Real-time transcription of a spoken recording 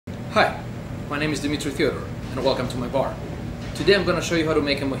Hi, my name is Dimitri Theodor and welcome to my bar. Today I'm going to show you how to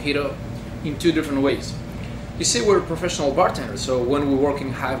make a mojito in two different ways. You see, we're professional bartenders, so when we work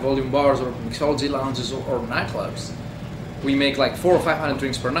in high volume bars or mixology lounges or nightclubs, we make like 400 or 500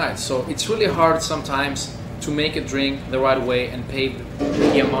 drinks per night. So it's really hard sometimes to make a drink the right way and pay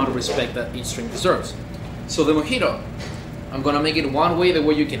the amount of respect that each drink deserves. So the mojito, I'm going to make it one way, the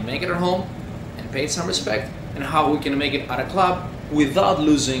way you can make it at home and pay it some respect, and how we can make it at a club without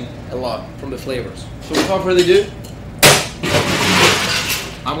losing a lot from the flavors. So without further ado,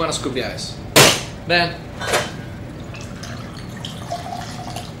 I'm gonna scoop the ice. Then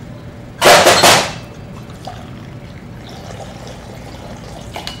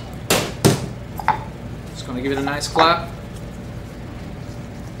just gonna give it a nice clap.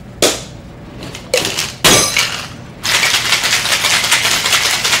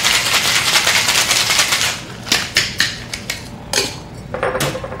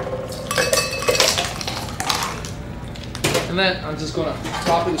 And then I'm just gonna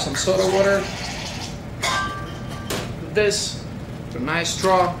top it with some soda water. This, with a nice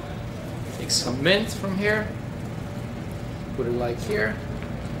straw. Take some mint from here. Put it like here.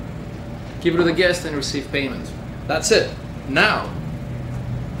 Give it to the guest and receive payment. That's it. Now,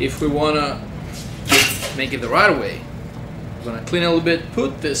 if we wanna make it the right way, I'm gonna clean it a little bit,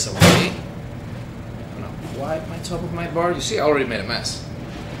 put this away. I'm gonna wipe my top of my bar. You see, I already made a mess.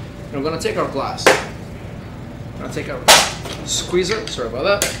 And we're gonna take our glass. I'm gonna take our squeezer, sorry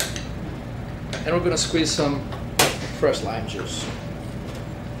about that, and we're gonna squeeze some fresh lime juice.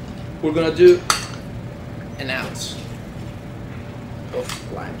 We're gonna do an ounce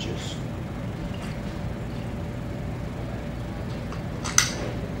of lime juice.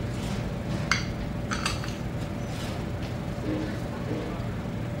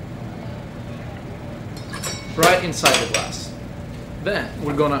 Right inside the glass. Then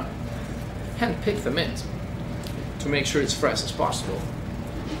we're gonna hand pick the mint to make sure it's fresh as possible.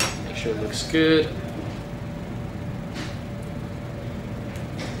 Make sure it looks good.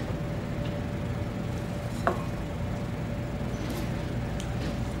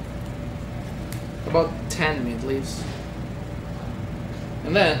 About 10 mint leaves.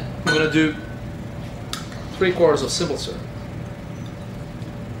 And then I'm gonna do 3/4 of simple syrup.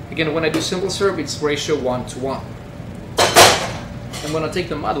 Again, when I do simple syrup, it's ratio 1:1. I'm gonna take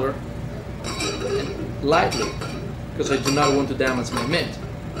the muddler and lightly, because I do not want to damage my mint,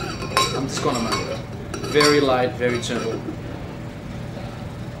 I'm just gonna muddle it. Very light, very gentle.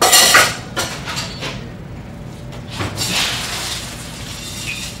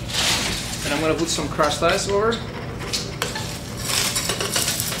 And I'm gonna put some crushed ice over.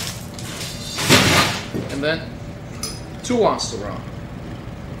 And then 2 ounces of rum.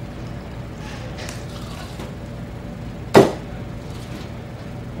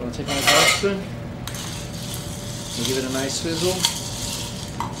 I'm gonna take my bar spoon and give it a nice swizzle.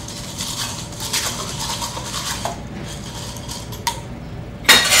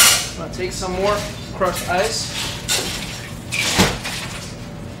 I'm gonna take some more crushed ice.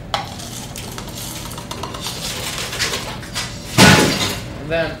 And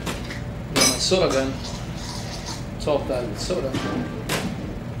then with my soda gun, top that with soda.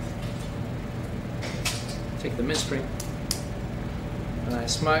 Take the mint spring, a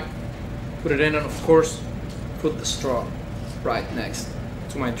nice smack, put it in, and of course put the straw right next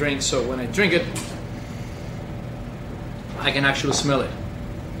to my drink, so when I drink it I can actually smell it.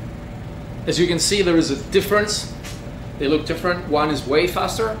 As you can see, there is a difference. They look different. One is way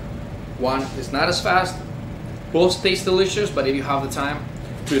faster, one is not as fast. Both taste delicious, but if you have the time,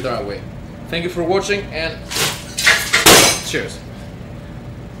 do it the right way. Thank you for watching and cheers.